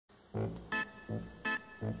Well,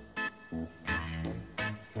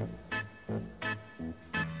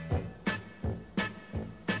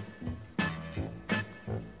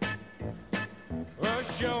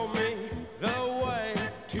 show me the way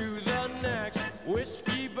to the next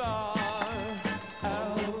whiskey bar.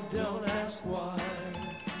 Oh, don't ask why.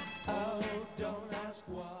 Oh, don't ask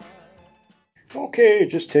why. Okay,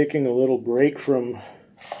 just taking a little break from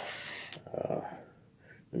the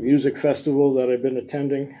music festival that I've been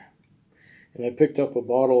attending, and I picked up a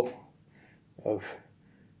bottle of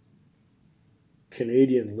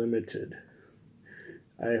Canadian Limited.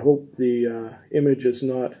 I hope the image is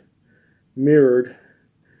not mirrored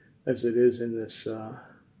as it is in this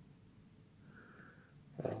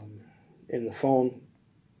in the phone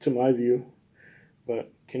to my view,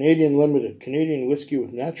 but Canadian Limited, Canadian whiskey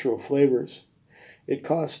with natural flavors. It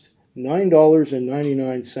cost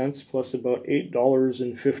 $9.99 plus about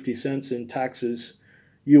 $8.50 in taxes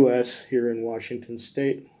US here in Washington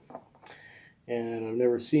State, and I've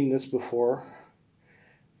never seen this before.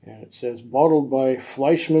 And it says bottled by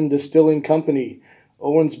Fleischmann Distilling Company,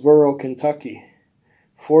 Owensboro, Kentucky.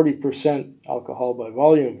 40% alcohol by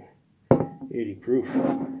volume, 80 proof.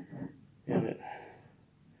 And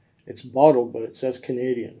it's bottled, but it says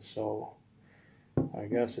Canadian, so I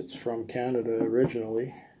guess it's from Canada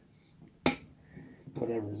originally.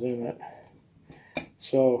 Whatever's in it.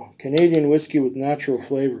 So, Canadian whiskey with natural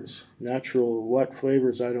flavors. Natural what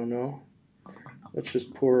flavors, I don't know. Let's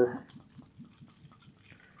just pour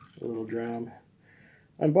a little dram.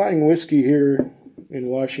 I'm buying whiskey here in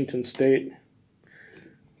Washington State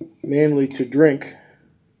mainly to drink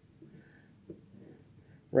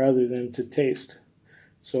rather than to taste.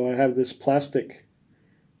 So I have this plastic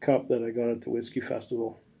cup that I got at the Whiskey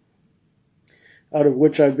Festival, out of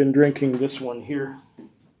which I've been drinking this one here.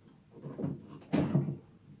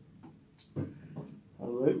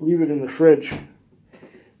 I'll leave it in the fridge.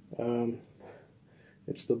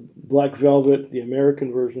 It's the Black Velvet, the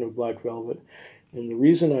American version of Black Velvet. And the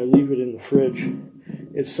reason I leave it in the fridge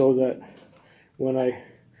is so that when I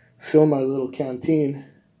fill my little canteen,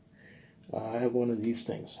 I have one of these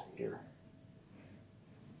things here.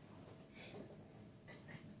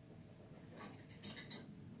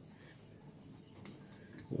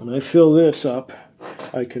 When I fill this up,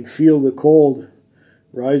 I can feel the cold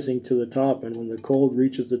rising to the top, and when the cold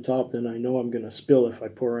reaches the top, then I know I'm going to spill if I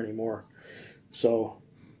pour any more. So,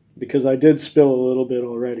 because I did spill a little bit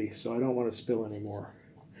already, so I don't want to spill any more.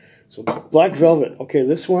 So, Black Velvet. Okay,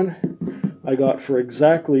 this one I got for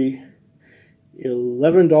exactly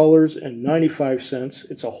 $11.95.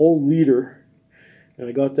 It's a whole liter, and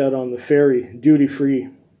I got that on the ferry, duty-free.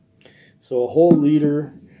 So, a whole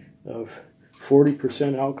liter of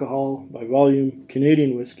 40% alcohol by volume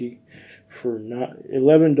Canadian whiskey for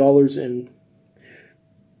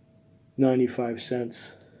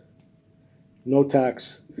 $11.95. No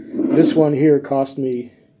tax. This one here cost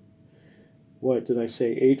me, what did I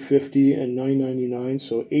say, $8.50 and $9.99,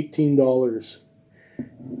 so $18,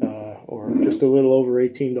 or just a little over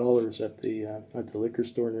 $18 at the liquor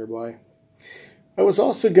store nearby. I was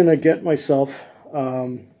also gonna get myself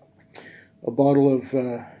a bottle of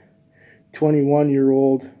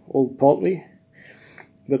 21-year-old Old Pulteney,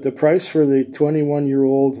 but the price for the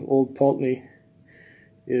 21-year-old Old Pulteney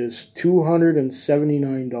is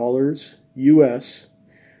 $279 US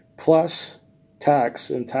plus tax,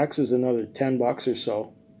 and tax is another $10 or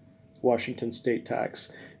so, Washington State tax.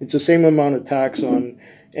 It's the same amount of tax on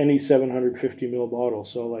any 750 ml bottle.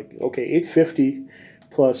 So like, okay, $8.50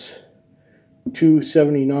 plus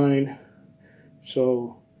 $279,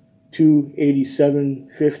 so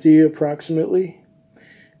 $287.50 approximately.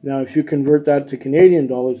 Now, if you convert that to Canadian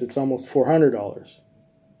dollars, it's almost $400.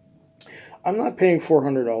 I'm not paying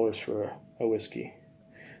 $400 for a whiskey.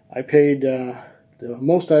 I paid, the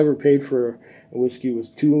most I ever paid for a whiskey was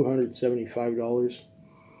 $275,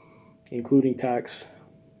 including tax,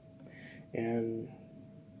 and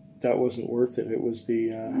that wasn't worth it. It was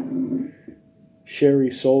the Sherry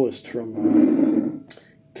Solist from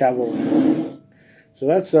Cavalier. So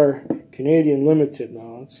that's our Canadian Limited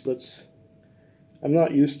now. I'm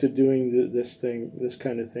not used to doing this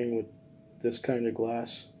kind of thing with this kind of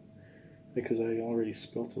glass, because I already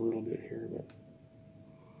spilt a little bit here, but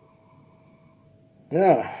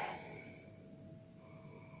yeah.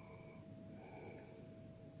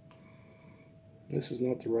 This is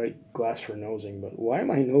not the right glass for nosing, but why am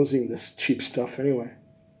I nosing this cheap stuff anyway?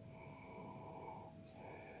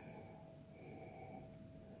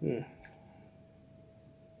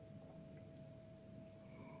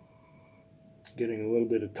 Getting a little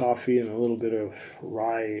bit of toffee and a little bit of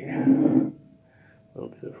rye.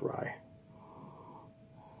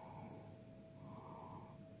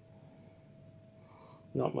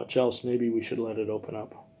 not much else. Maybe we should let it open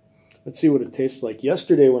up. Let's see what it tastes like.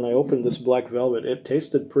 Yesterday when I opened this Black Velvet, it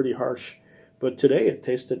tasted pretty harsh, but today it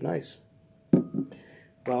tasted nice.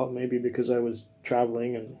 Well, maybe because I was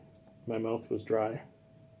traveling and my mouth was dry.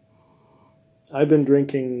 I've been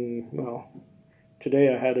drinking, well,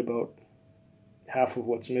 today I had about half of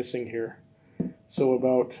what's missing here. So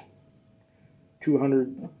about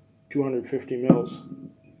 250 mils.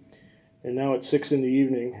 And now it's 6 in the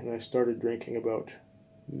evening, and I started drinking about,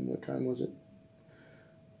 what time was it?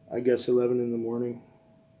 I guess 11 in the morning.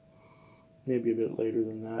 Maybe a bit later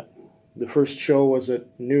than that. The first show was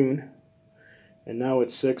at noon, and now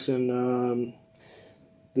it's 6, and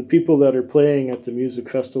the people that are playing at the music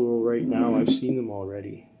festival right now, I've seen them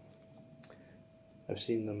already. I've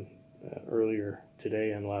seen them earlier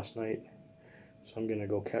today and last night. So I'm going to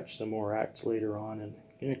go catch some more acts later on and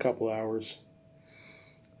in a couple hours.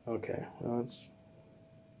 Okay, well, it's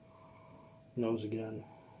nose again.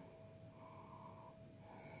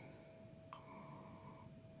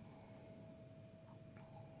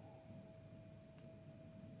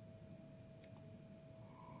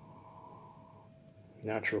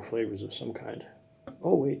 Natural flavors of some kind.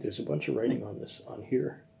 Oh wait, there's a bunch of writing on this on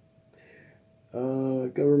here.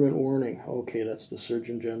 Government warning. Okay, that's the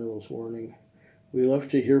Surgeon General's warning. We love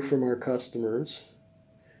to hear from our customers.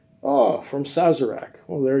 Oh, from Sazerac.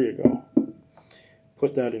 Well, there you go.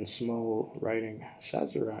 Put that in small writing.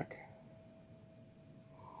 Sazerac.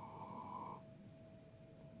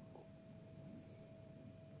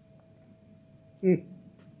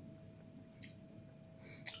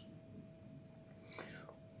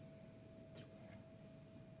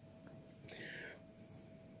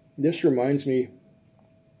 This reminds me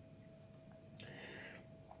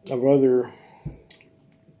of other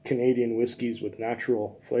Canadian whiskeys with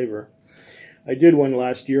natural flavor. I did one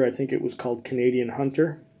last year. I think it was called Canadian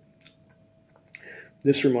Hunter.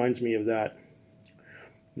 This reminds me of that.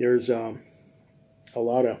 There's a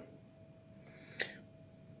lot of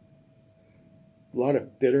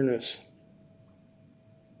bitterness,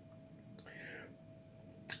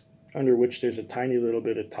 under which there's a tiny little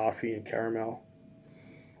bit of toffee and caramel.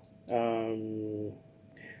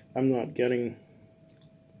 I'm not getting,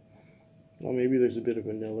 well, maybe there's a bit of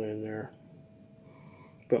vanilla in there.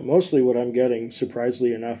 But mostly what I'm getting,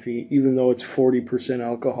 surprisingly enough, even though it's 40%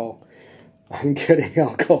 alcohol, I'm getting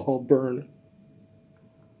alcohol burn.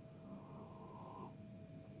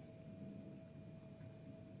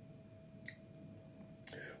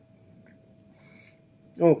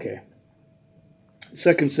 Okay.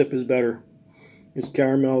 Second sip is better. There's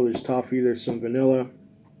caramel, there's toffee, there's some vanilla.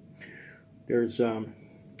 There's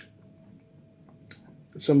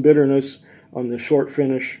some bitterness on the short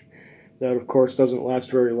finish. That, of course, doesn't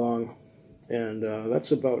last very long. And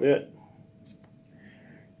that's about it.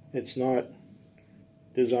 It's not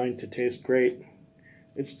designed to taste great.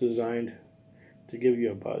 It's designed to give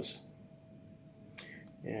you a buzz.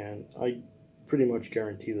 And I pretty much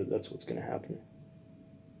guarantee that that's what's going to happen.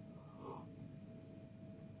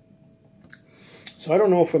 So I don't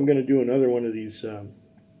know if I'm going to do another one of these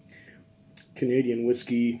Canadian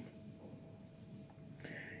whiskey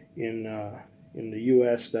in the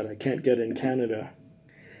U.S. that I can't get in Canada.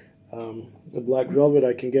 The Black Velvet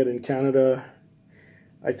I can get in Canada.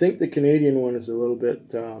 I think the Canadian one is a little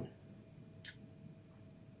bit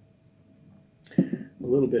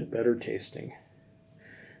better tasting.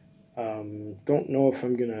 Don't know if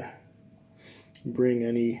I'm gonna bring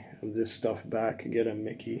any of this stuff back and get a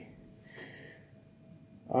Mickey.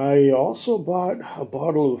 I also bought a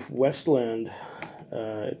bottle of Westland.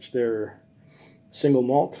 It's their single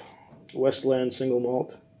malt, Westland single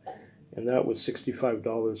malt, and that was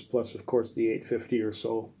 $65 plus, of course, the $8.50 or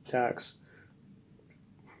so tax.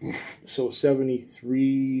 So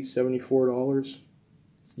 $73, $74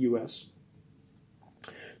 US.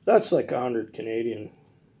 That's like 100 Canadian,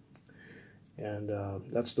 and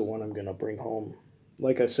that's the one I'm gonna bring home.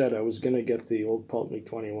 Like I said, I was going to get the Old Pulteney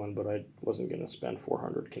 21, but I wasn't going to spend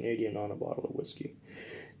 400 Canadian on a bottle of whiskey.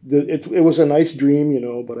 It was a nice dream, you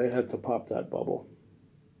know, but I had to pop that bubble.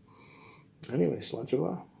 Anyway,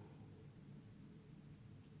 Slanchava.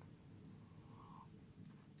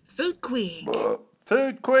 Food Quig.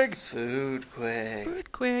 Food Quig. Food Quig.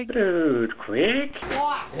 Food Quig. Food quick.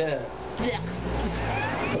 Yeah.